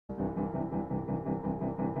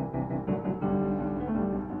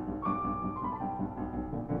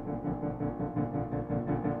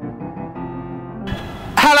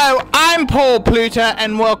Hello, I'm Paul Pluter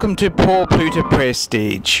and welcome to Paul Pluter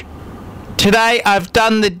Prestige. Today I've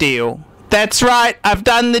done the deal. That's right, I've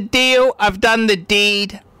done the deal, I've done the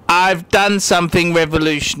deed, I've done something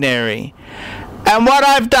revolutionary. And what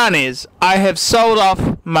I've done is, I have sold off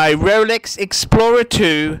my Rolex Explorer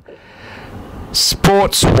 2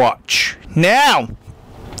 sports watch. Now,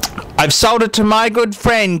 I've sold it to my good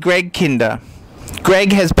friend Greg Kinder.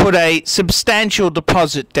 Greg has put a substantial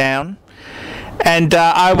deposit down, and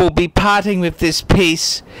I will be parting with this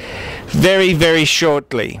piece very, very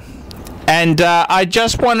shortly. And I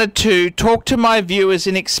just wanted to talk to my viewers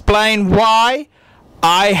and explain why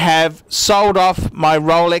I have sold off my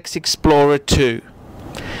Rolex Explorer 2.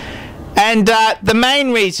 And the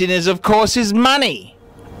main reason is, of course, is money.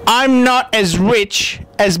 I'm not as rich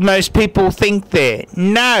as most people think there.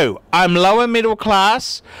 No, I'm lower middle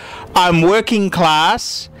class, I'm working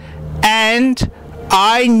class, and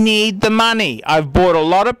I need the money. I've bought a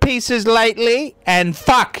lot of pieces lately, and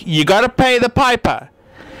fuck, you gotta pay the piper.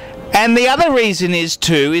 And the other reason is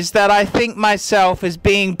too, is that I think myself as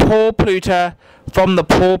being Paul Pluter from the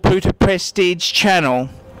Paul Pluter Prestige channel.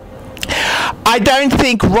 I don't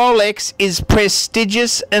think Rolex is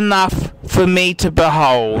prestigious enough for me to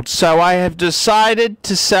behold, so I have decided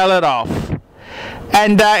to sell it off.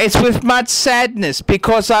 And it's with much sadness,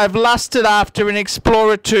 because I've lusted after an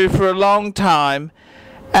Explorer 2 for a long time,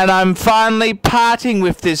 and I'm finally parting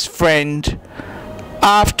with this friend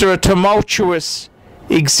after a tumultuous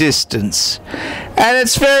existence. And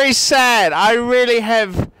it's very sad. I really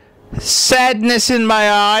have sadness in my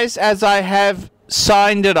eyes as I have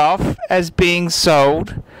signed it off as being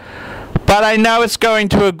sold, but I know it's going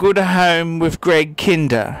to a good home with Greg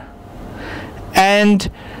Kinder. And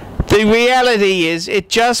the reality is, it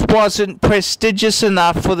just wasn't prestigious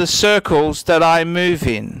enough for the circles that I move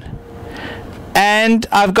in. And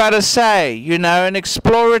I've got to say, you know, an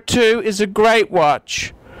Explorer 2 is a great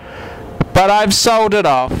watch, but I've sold it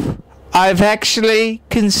off. I've actually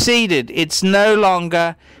conceded it's no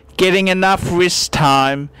longer getting enough wrist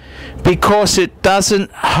time because it doesn't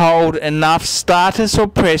hold enough status or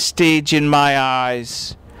prestige in my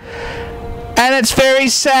eyes. And it's very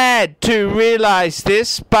sad to realize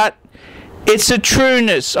this, but it's a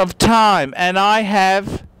trueness of time, and I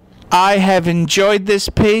have enjoyed this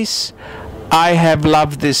piece. I have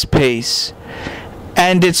loved this piece,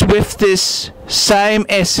 and it's with this same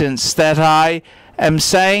essence that I am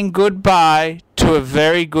saying goodbye to a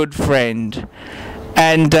very good friend.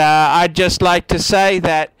 And I'd just like to say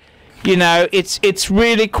that, you know, it's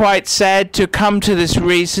really quite sad to come to this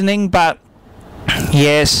reasoning, but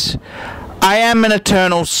yes, I am an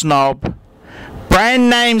eternal snob. Brand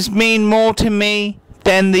names mean more to me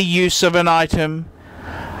than the use of an item.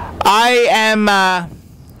 I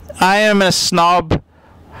am a snob,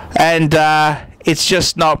 and it's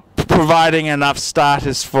just not providing enough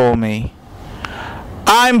status for me.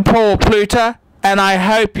 I'm Paul Pluter, and I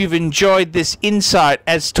hope you've enjoyed this insight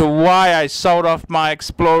as to why I sold off my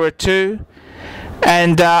Explorer 2,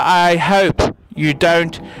 and I hope you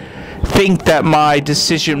don't think that my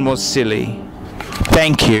decision was silly.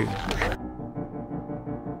 Thank you.